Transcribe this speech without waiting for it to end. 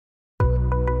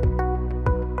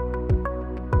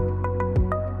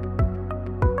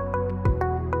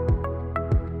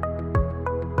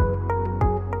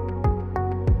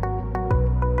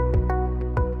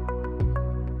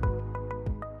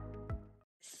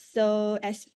So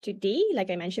as today, like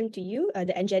I mentioned to you,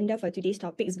 the agenda for today's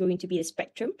topic is going to be the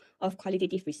spectrum of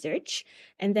qualitative research.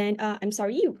 And then I'm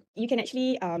sorry, you can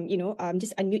actually,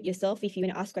 just unmute yourself if you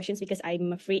want to ask questions, because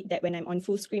I'm afraid that when I'm on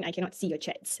full screen, I cannot see your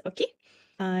chats, okay?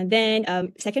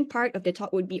 Then second part of the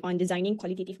talk would be on designing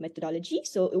qualitative methodology.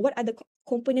 So what are the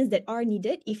components that are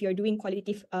needed if you're doing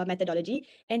qualitative methodology,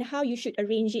 and how you should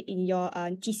arrange it in your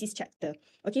thesis chapter.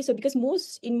 Okay, so because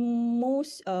in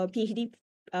most PhD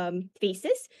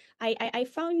phases, I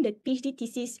found that PhD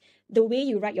thesis, the way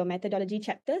you write your methodology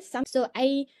chapter,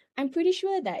 I'm pretty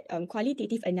sure that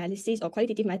qualitative analysis or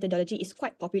qualitative methodology is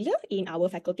quite popular in our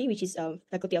faculty, which is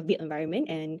Faculty of Built Environment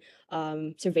and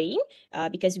Surveying,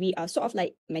 because we are sort of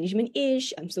like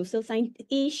management-ish, social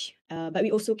science-ish, but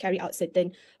we also carry out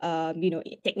certain,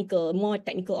 more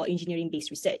technical or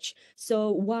engineering-based research.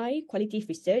 So why qualitative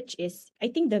research is, I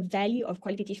think the value of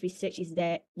qualitative research is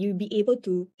that you'll be able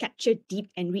to capture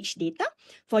deep and rich data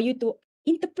for you to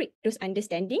interpret those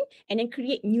understanding and then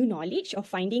create new knowledge or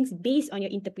findings based on your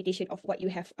interpretation of what you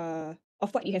have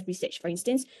researched. For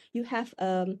instance, you have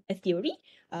a theory,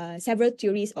 several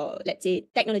theories, or let's say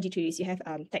technology theories. You have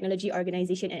technology,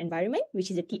 organization, and environment, which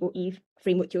is a TOE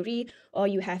framework theory, or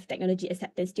you have technology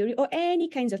acceptance theory, or any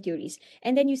kinds of theories.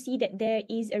 And then you see that there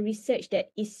is a research that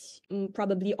is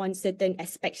probably on certain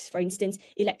aspects, for instance,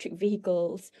 electric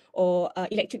vehicles, or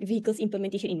electric vehicles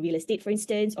implementation in real estate, for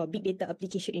instance, or big data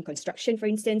application in construction, for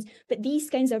instance. But these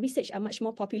kinds of research are much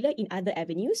more popular in other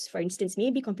avenues, for instance,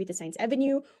 maybe computer science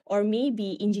avenue, or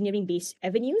maybe engineering-based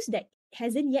avenues that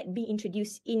hasn't yet been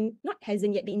introduced,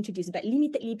 but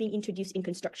limitedly being introduced in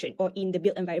construction or in the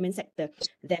built environment sector.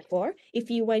 Therefore,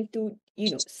 if you want to,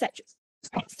 such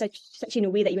in a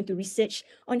way that you want to research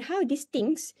on how these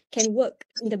things can work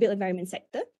in the built environment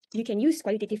sector, you can use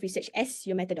qualitative research as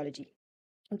your methodology.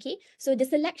 Okay, so the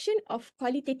selection of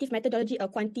qualitative methodology or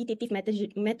quantitative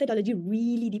methodology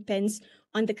really depends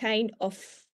on the kind of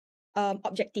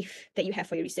objective that you have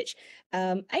for your research.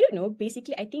 I don't know,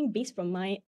 basically, I think based from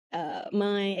my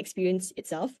experience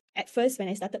itself, at first when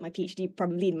I started my PhD,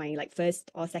 probably in my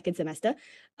first or second semester,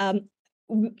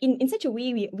 in such a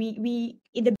way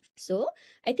so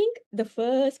I think the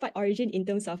first part origin in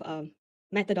terms of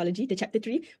methodology, the chapter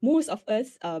 3, most of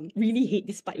us really hate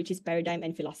this part, which is paradigm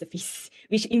and philosophies,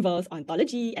 which involves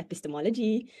ontology,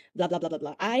 epistemology, blah, blah, blah, blah,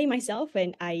 blah. I myself,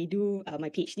 when I do my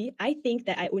PhD, I think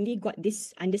that I only got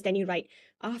this understanding right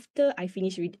after I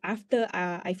finished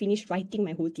writing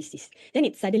my whole thesis. Then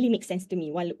it suddenly makes sense to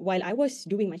me. While I was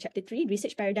doing my chapter 3,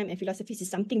 research paradigm and philosophies is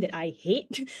something that I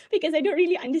hate because I don't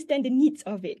really understand the needs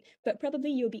of it. But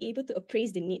probably you'll be able to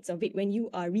appraise the needs of it when you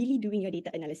are really doing your data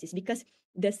analysis, because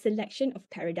the selection of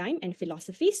paradigm and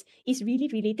philosophies is really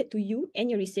related to you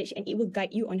and your research, and it will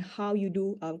guide you on how you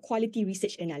do quality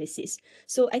research analysis.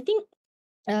 So I think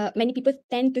many people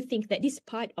tend to think that this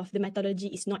part of the methodology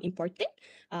is not important.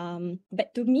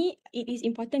 But to me, it is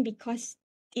important because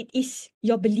it is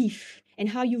your belief and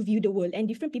how you view the world, and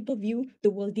different people view the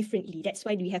world differently. That's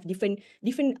why we have different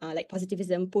like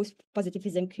positivism,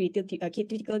 post-positivism,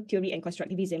 critical theory, and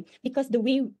constructivism, because the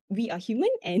way we are human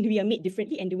and we are made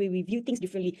differently, and the way we view things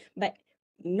differently, but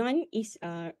none is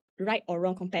right or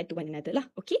wrong compared to one another lah.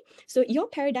 Okay, so your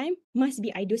paradigm must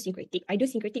be idiosyncratic,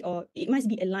 or it must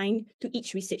be aligned to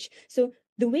each research. So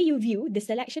the way you view the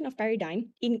selection of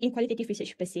paradigm in qualitative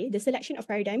research per se, the selection of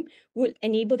paradigm would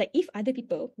enable that if other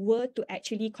people were to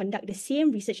actually conduct the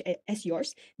same research as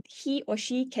yours, he or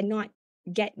she cannot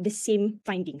get the same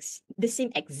findings, the same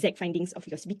exact findings of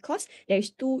yours, because there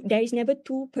is never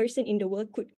two person in the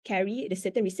world could carry the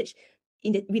certain research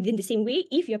within the same way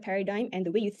if your paradigm and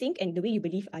the way you think and the way you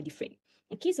believe are different.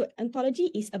 Okay, so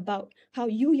ontology is about how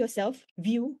you yourself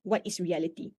view what is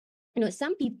reality.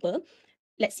 Some people,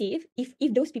 let's say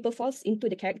if those people falls into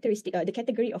the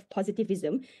category of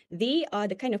positivism, they are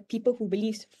the kind of people who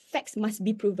believes facts must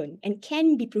be proven and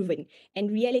can be proven,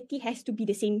 and reality has to be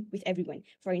the same with everyone.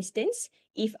 For instance,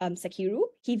 if Sakiru,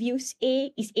 he views A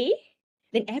is A,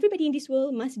 then everybody in this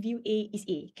world must view A is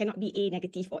A, cannot be A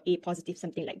negative or A positive,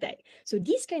 something like that. So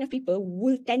these kind of people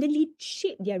will tenderly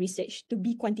shape their research to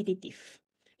be quantitative,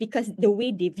 because the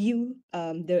way they view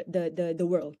the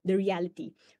world, the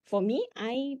reality. For me,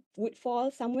 I would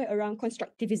fall somewhere around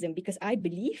constructivism, because I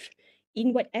believe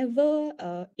in whatever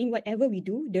we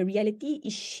do, the reality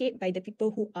is shaped by the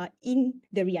people who are in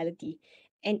the reality.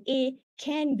 And A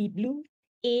can be blue,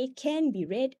 A can be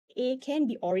red, A can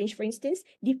be orange, for instance,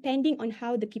 depending on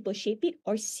how the people shape it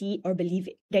or see or believe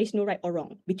it. There is no right or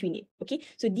wrong between it. Okay,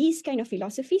 so these kind of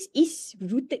philosophies is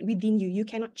rooted within you. You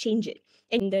cannot change it.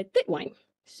 And the third one,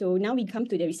 so now we come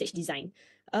to the research design.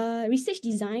 Research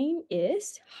design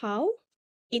is how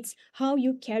It's how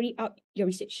you carry out your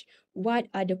research. What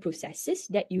are the processes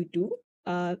that you do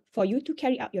for you to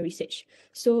carry out your research?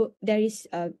 So there is,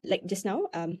 like just now,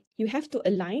 you have to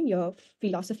align your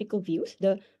philosophical views,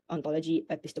 the ontology,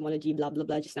 epistemology, blah, blah,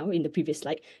 blah, just now in the previous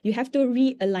slide. You have to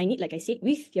realign it, like I said,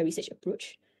 with your research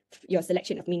approach, your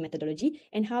selection of main methodology,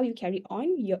 and how you carry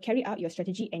out your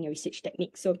strategy and your research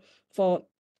technique. So for,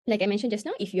 like I mentioned just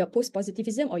now, if you're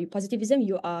post-positivism or you positivism,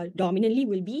 you are dominantly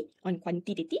will be on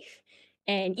quantitative.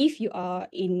 And if you are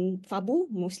in FABU,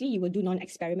 mostly you will do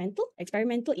non-experimental.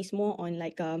 Experimental is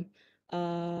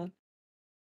uh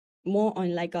more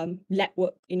on lab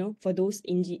work, for those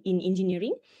in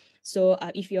engineering. So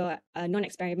if you're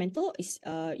non-experimental, is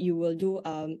you will do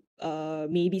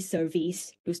maybe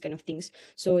surveys, those kind of things.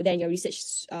 So then your research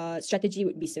strategy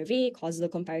would be survey, causal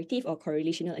comparative, or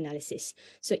correlational analysis.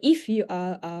 So if you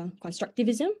are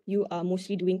constructivism, you are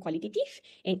mostly doing qualitative.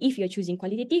 And if you're choosing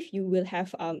qualitative, you will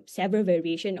have several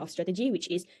variation of strategy,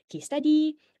 which is case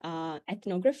study,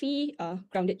 ethnography,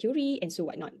 grounded theory, and so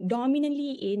whatnot.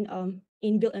 Dominantly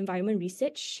in built environment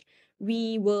research,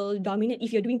 we will dominate.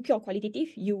 If you're doing pure qualitative,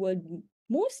 you will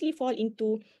mostly fall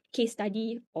into case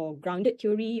study or grounded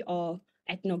theory or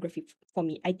ethnography. For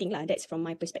me, I think that's from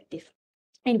my perspective.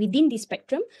 And within this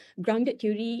spectrum, grounded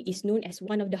theory is known as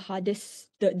one of the hardest,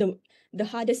 the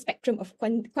hardest spectrum of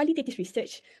qualitative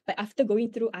research. But after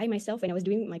going through, I myself, when I was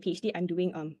doing my PhD, I'm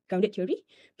doing grounded theory,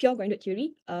 pure grounded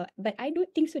theory. But I don't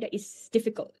think so that it's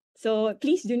difficult. So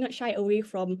please do not shy away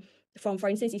from, for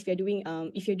instance, if you're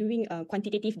doing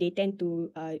quantitative, they tend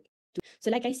to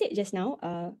so like I said just now,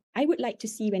 I would like to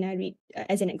see when I read,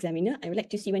 as an examiner, I would like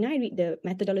to see when I read the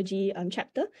methodology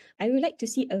chapter, I would like to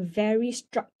see a very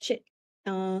structured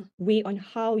way on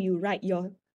how you write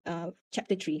your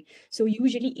chapter 3. So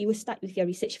usually it will start with your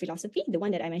research philosophy, the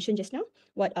one that I mentioned just now.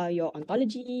 What are your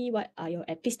ontology? What are your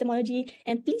epistemology?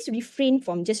 And please refrain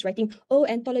from just writing, oh,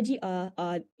 ontology,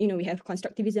 we have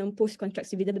constructivism,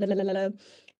 post-constructivism, blah, blah, blah, blah.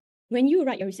 When you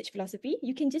write your research philosophy,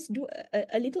 you can just do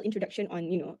a little introduction on,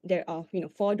 there are,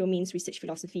 4 domains, research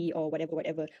philosophy or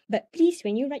whatever. But please,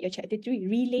 when you write your chapter 3,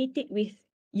 relate it with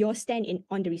your stand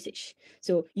on the research.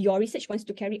 So your research wants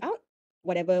to carry out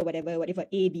whatever,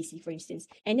 A, B, C, for instance.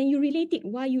 And then you relate it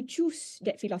why you choose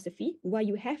that philosophy, why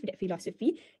you have that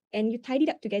philosophy, and you tied it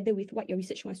up together with what your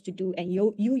research wants to do, and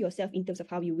you yourself in terms of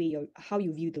how you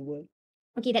view the world.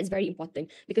 Okay, that's very important,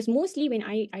 because mostly when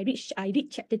I read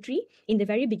chapter 3, in the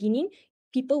very beginning,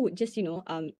 people would just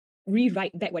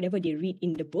rewrite back whatever they read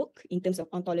in the book in terms of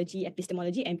ontology,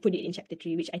 epistemology, and put it in chapter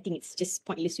 3, which I think it's just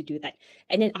pointless to do that.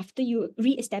 And then after you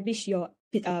re-establish your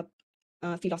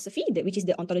philosophy, which is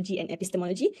the ontology and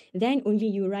epistemology, then only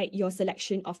you write your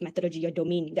selection of methodology, your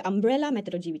domain, the umbrella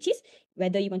methodology, which is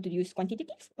whether you want to use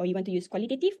quantitative or you want to use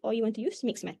qualitative or you want to use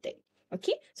mixed method.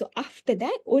 Okay, so after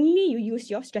that, only you use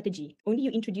your strategy, only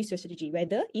you introduce your strategy.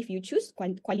 Whether if you choose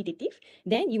qualitative,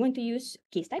 then you want to use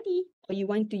case study, or you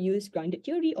want to use grounded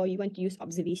theory, or you want to use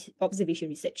observation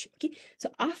research. Okay, so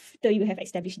after you have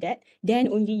established that, then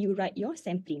only you write your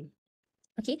sampling.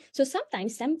 Okay, so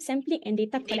sometimes sampling and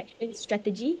data collection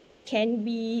strategy can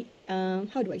be,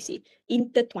 how do I say,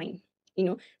 intertwined.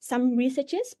 Some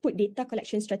researchers put data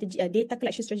collection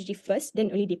strategy first,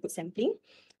 then only they put sampling.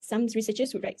 Some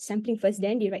researchers would write sampling first,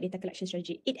 then they write data collection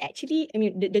strategy. It actually,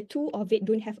 the two of it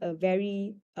don't have a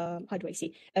very, how do I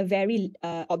say, a very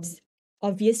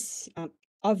obvious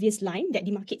obvious line that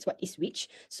demarcates what is which.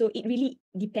 So it really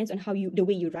depends on the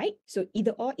way you write. So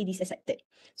either or, it is accepted.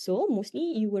 So mostly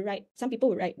you will write, some people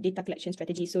will write data collection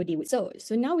strategy. So they would, so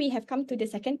now we have come to the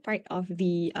second part of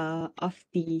the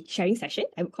sharing session.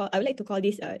 I would like to call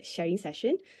this a sharing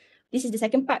session. This is the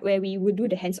second part where we would do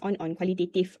the hands-on on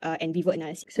qualitative Nvivo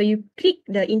analysis. So you click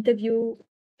the interview,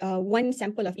 one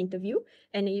sample of interview,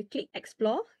 and then you click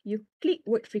explore, you click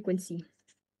word frequency.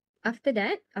 After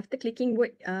that, after clicking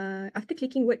word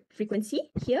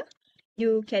frequency here,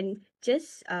 you can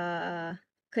just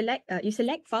you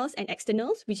select files and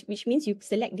externals, which means you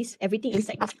select everything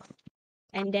inside this,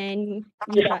 and then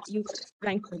you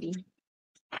run coding.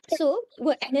 So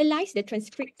we'll analyze the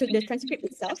transcript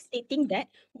itself, stating that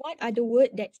what are the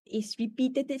words that is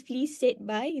repeatedly said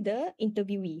by the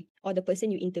interviewee or the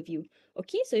person you interview.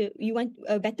 Okay, so you want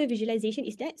a better visualization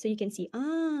is that, so you can see,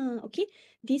 okay,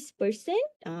 this person,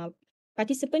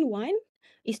 participant 1,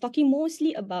 is talking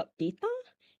mostly about data,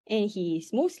 and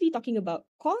he's mostly talking about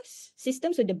cost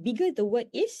system. So the bigger the word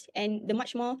is, and the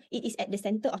much more it is at the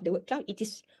center of the word cloud, it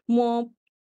is more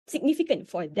significant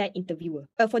for that interviewee,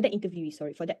 for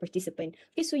that participant.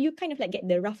 Okay, so you kind of like get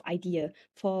the rough idea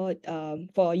for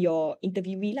your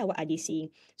interviewee what are they saying.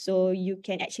 So you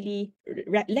can actually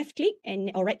left click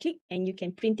or right click, and you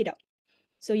can print it out.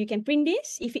 So you can print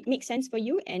this if it makes sense for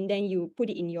you, and then you put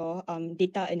it in your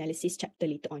data analysis chapter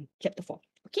later on, chapter 4.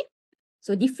 Okay.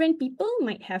 So different people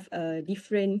might have a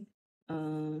different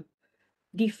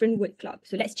word cloud.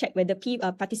 So let's check whether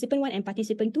participant 1 and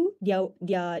participant 2, their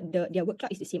word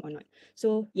cloud is the same or not.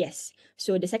 So yes.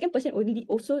 So the second person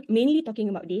also mainly talking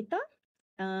about data,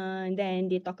 and then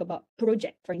they talk about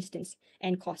project, for instance,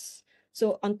 and costs.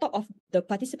 So on top of the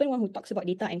participant one who talks about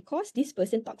data and cost, this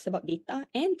person talks about data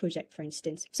and project, for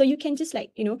instance. So you can just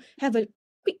like, have a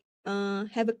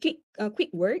quick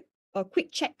word or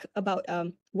quick check about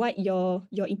what your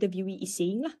interviewee is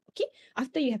saying lah. Okay.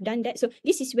 After you have done that, so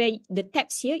this is where the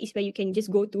tabs here is where you can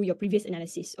just go to your previous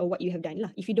analysis or what you have done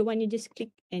lah. If you don't want, you just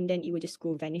click and then it will just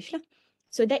go vanish lah.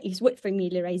 So that is word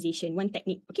familiarization, one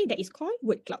technique. Okay, that is called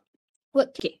word cloud.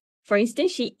 Okay. For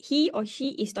instance, he or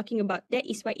she is talking about that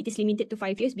is why it is limited to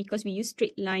 5 years because we use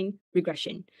straight line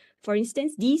regression. For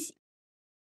instance, this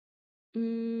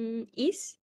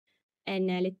is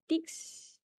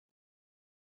analytics.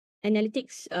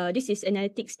 This is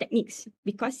analytics techniques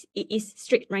because it is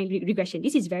straight line regression.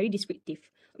 This is very descriptive.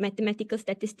 Mathematical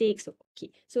statistics. Okay.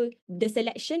 So the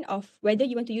selection of whether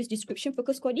you want to use description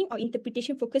focused coding or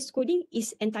interpretation focused coding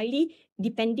is entirely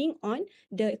depending on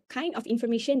the kind of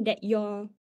information that your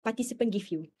participant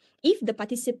give you. If the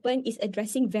participant is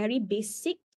addressing very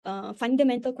basic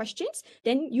fundamental questions,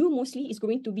 then you mostly is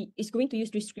going to use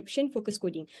description focused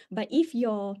coding. But if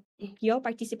your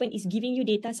participant is giving you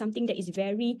data, something that is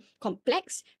very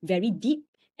complex, very deep,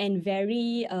 and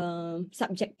very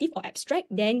subjective or abstract,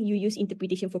 then you use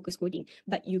interpretation focused coding.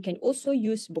 But you can also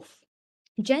use both.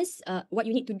 Just what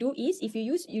you need to do is, if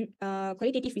you use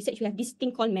qualitative research, you have this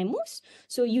thing called memos.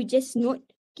 So you just note,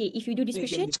 okay, if you do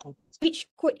description, which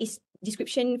code is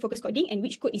description focused coding and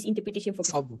which code is interpretation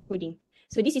focused coding.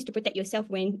 So this is to protect yourself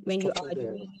when you are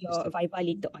doing your viva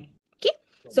later on. Okay.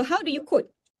 So how do you code?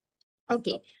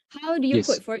 Okay. How do you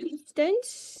code? For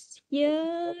instance,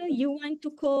 here you want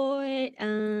to code.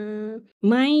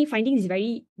 My findings is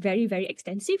very, very, very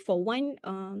extensive. For one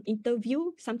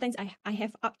interview, sometimes I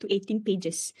have up to 18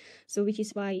 pages. So which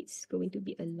is why it's going to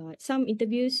be a lot. Some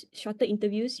interviews, shorter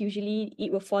interviews, usually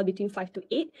it will fall between 5 to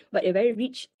 8, but a very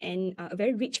rich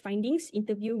findings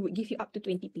interview would give you up to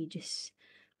 20 pages.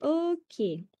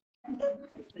 Okay.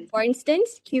 For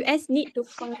instance, QS need to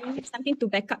find something to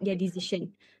back up their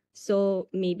decision. So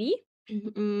maybe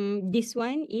this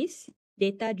one is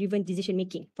data-driven decision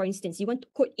making. For instance, you want to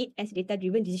code it as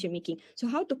data-driven decision making. So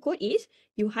how to code is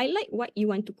you highlight what you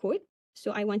want to code.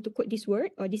 So I want to code this word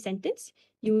or this sentence.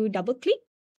 You double click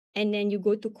and then you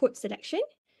go to code selection.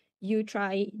 You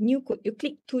try new code. You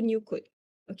click to new code.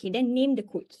 Okay, then name the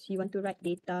codes. You want to write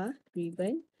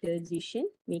data-driven decision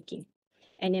making.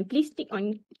 And then please click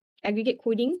on aggregate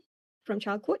coding from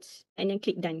child codes and then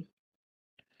click done.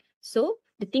 So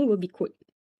the thing will be code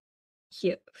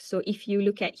here. So if you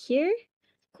look at here,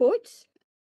 codes,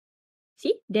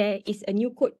 see there is a new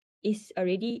code is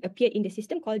already appeared in the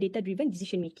system called data-driven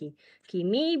decision making. Okay,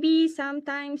 maybe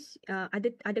sometimes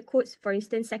other codes, for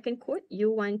instance, second code, you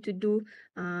want to do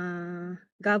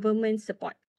government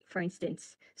support, for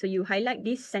instance. So you highlight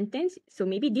this sentence. So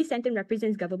maybe this sentence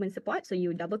represents government support. So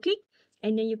you double click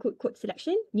and then you click code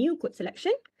selection, new code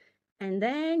selection, and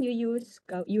then you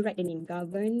write the name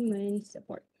government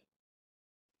support.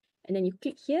 And then you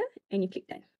click here and you click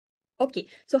done. Okay,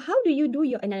 so how do you do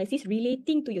your analysis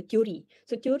relating to your theory?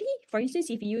 So theory, for instance,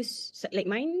 if you use like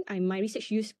mine, my research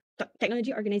use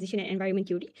technology, organization, and environment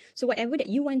theory. So whatever that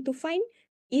you want to find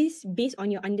is based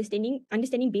on your understanding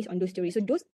based on those theories. So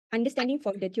those understanding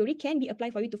for the theory can be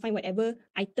applied for you to find whatever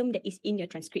item that is in your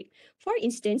transcript. For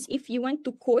instance, if you want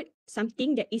to code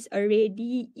something that is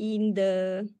already in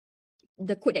the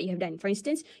code that you have done. For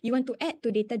instance, you want to add to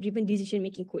data-driven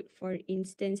decision-making code. For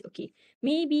instance, okay,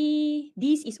 maybe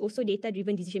this is also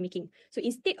data-driven decision-making. So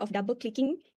instead of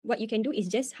double-clicking, what you can do is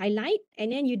just highlight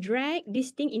and then you drag this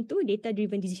thing into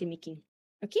data-driven decision-making.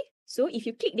 Okay, so if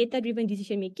you click data-driven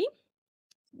decision-making,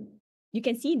 you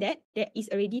can see that there is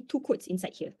already 2 codes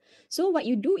inside here. So what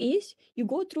you do is you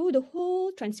go through the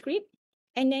whole transcript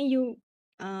and then you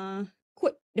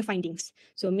code the findings.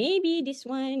 So maybe this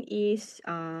one is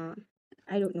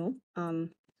I don't know,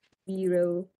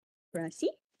 bureaucracy,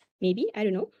 maybe, I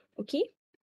don't know, okay.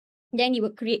 Then you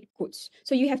will create codes.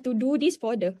 So you have to do this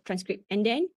for the transcript and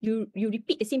then you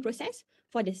repeat the same process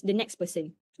for the next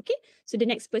person, okay. So the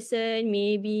next person,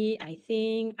 maybe, I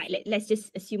think, let's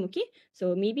just assume, okay.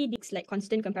 So maybe it's like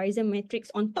constant comparison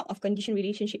matrix on top of condition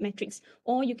relationship matrix,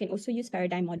 or you can also use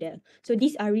paradigm model. So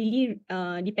these are really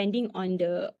depending on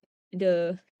the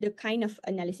kind of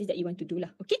analysis that you want to do lah.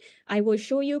 Okay, I will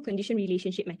show you condition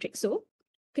relationship matrix. So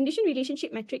condition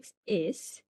relationship matrix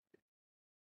is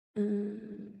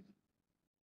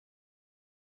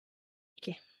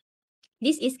okay.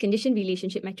 This is condition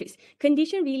relationship matrix.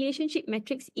 Condition relationship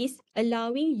matrix is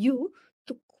allowing you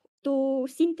to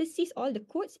synthesize all the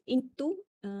codes into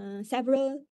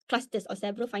several clusters or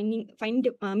several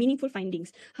meaningful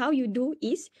findings. How you do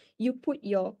is you put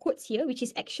your codes here, which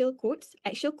is actual codes.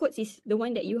 Actual codes is the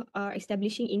one that you are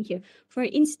establishing in here. For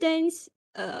instance,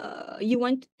 you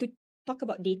want to talk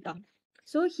about data.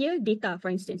 So here, data, for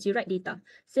instance, you write data.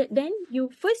 So then you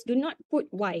first do not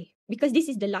put y, because this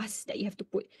is the last that you have to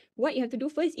put. What you have to do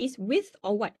first is with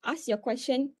or what. Ask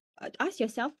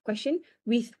yourself question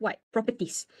with what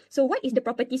properties. So what is the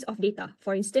properties of data?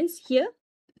 For instance, here,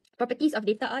 properties of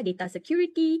data are data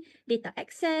security, data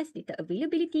access, data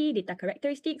availability, data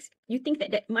characteristics. You think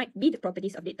that that might be the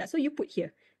properties of data. So you put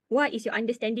here. What is your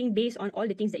understanding based on all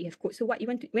the things that you have coded? So what you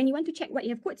want to, when you want to check what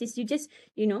you have coded, is you just,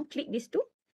 click this two.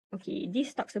 Okay,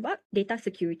 this talks about data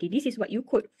security. This is what you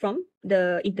code from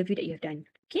the interview that you have done.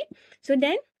 Okay, so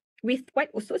then with what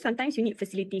also sometimes you need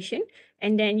facilitation,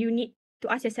 and then you need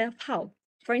to ask yourself how.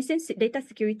 For instance, data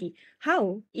security.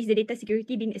 How is the data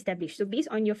security being established? So based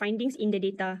on your findings in the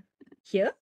data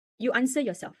here, you answer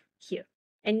yourself here.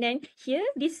 And then here,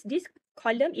 this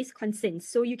column is concerns.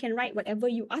 So you can write whatever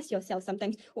you ask yourself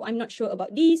sometimes. Oh, I'm not sure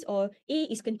about this, or A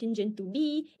is contingent to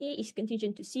B, A is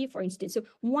contingent to C, for instance. So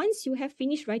once you have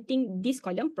finished writing this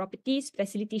column, properties,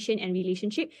 facilitation, and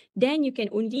relationship, then you can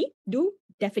only do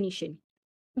definition.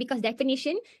 Because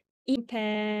definition,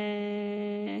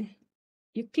 compare,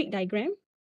 you click diagram,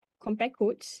 compare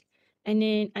codes, and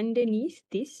then underneath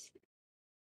this,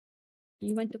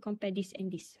 you want to compare this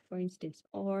and this, for instance,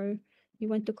 or you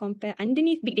want to compare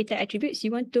underneath big data attributes, you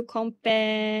want to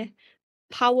compare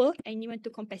power and you want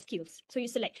to compare skills. So you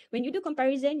select. When you do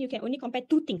comparison, you can only compare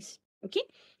two things, okay?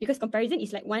 Because comparison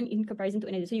is like one in comparison to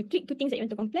another. So you click two things that you want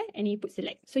to compare and you put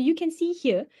select. So you can see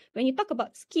here, when you talk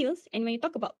about skills and when you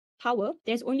talk about power,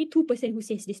 there's only 2% who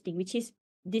says this thing, which is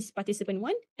this participant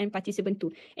 1 and participant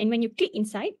 2. And when you click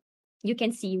inside, you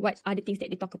can see what are the things that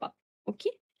they talk about,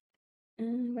 okay?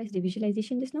 What is the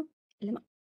visualization just now? Alamak.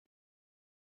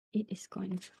 It is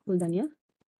gone. Hold on, yeah.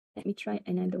 Let me try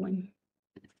another one.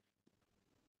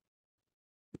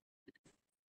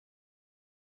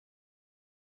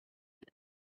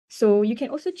 So you can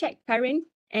also check parent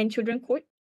and children code.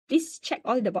 Please check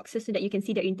all the boxes so that you can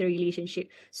see the interrelationship.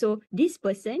 So this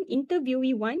person,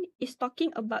 interviewee 1, is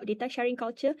talking about data sharing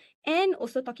culture and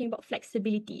also talking about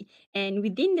flexibility. And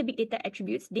within the big data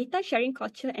attributes, data sharing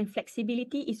culture and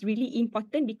flexibility is really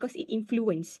important because it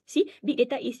influence. See, big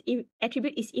data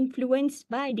attribute is influenced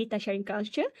by data sharing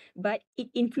culture, but it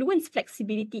influences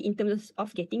flexibility in terms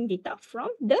of getting data from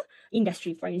the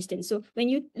industry, for instance. So when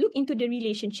you look into the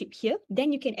relationship here,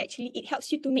 then you can actually, it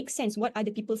helps you to make sense what are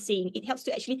the people saying. It helps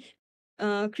to actually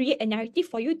create a narrative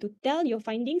for you to tell your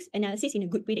findings analysis in a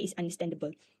good way that is understandable.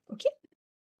 Okay.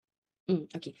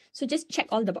 Okay. So just check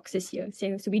all the boxes here.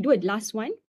 So we do a last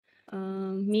one.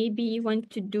 Maybe you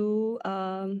want to do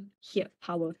here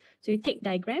power. So you take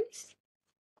diagrams,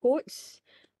 codes,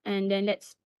 and then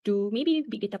let's do maybe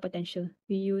big data potential.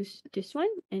 We use this one,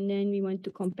 and then we want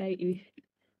to compare it with,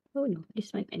 oh no,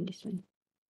 this one and this one.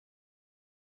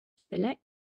 Select.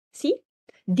 See,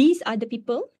 these are the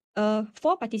people. 4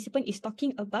 participant is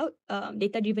talking about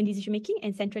data-driven decision making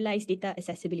and centralized data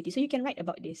accessibility. So you can write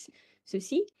about this. So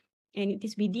see, and it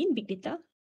is within big data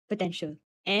potential.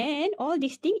 And all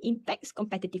these things impacts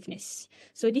competitiveness.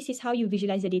 So this is how you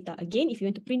visualize the data. Again, if you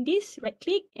want to print this, right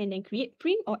click and then create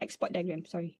print or export diagram.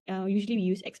 Sorry, usually we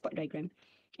use export diagram.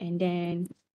 And then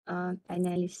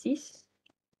analysis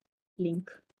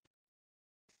link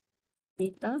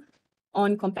data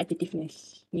on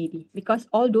competitiveness, maybe, because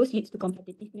all those leads to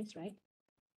competitiveness, right?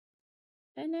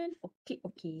 And then,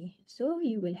 okay. So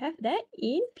you will have that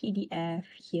in PDF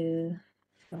here.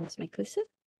 Where's my cursor?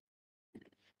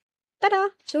 Ta-da!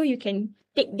 So you can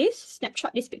take this,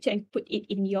 snapshot this picture and put it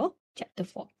in your chapter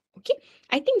 4. Okay,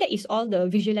 I think that is all the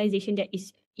visualization that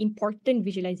is important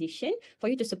visualization for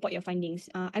you to support your findings.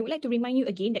 I would like to remind you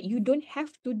again that you don't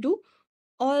have to do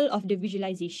all of the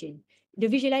visualization. The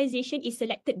visualization is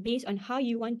selected based on how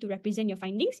you want to represent your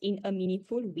findings in a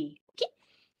meaningful way. Okay,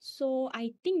 so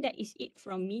I think that is it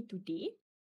from me today.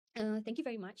 Thank you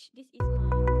very much. This is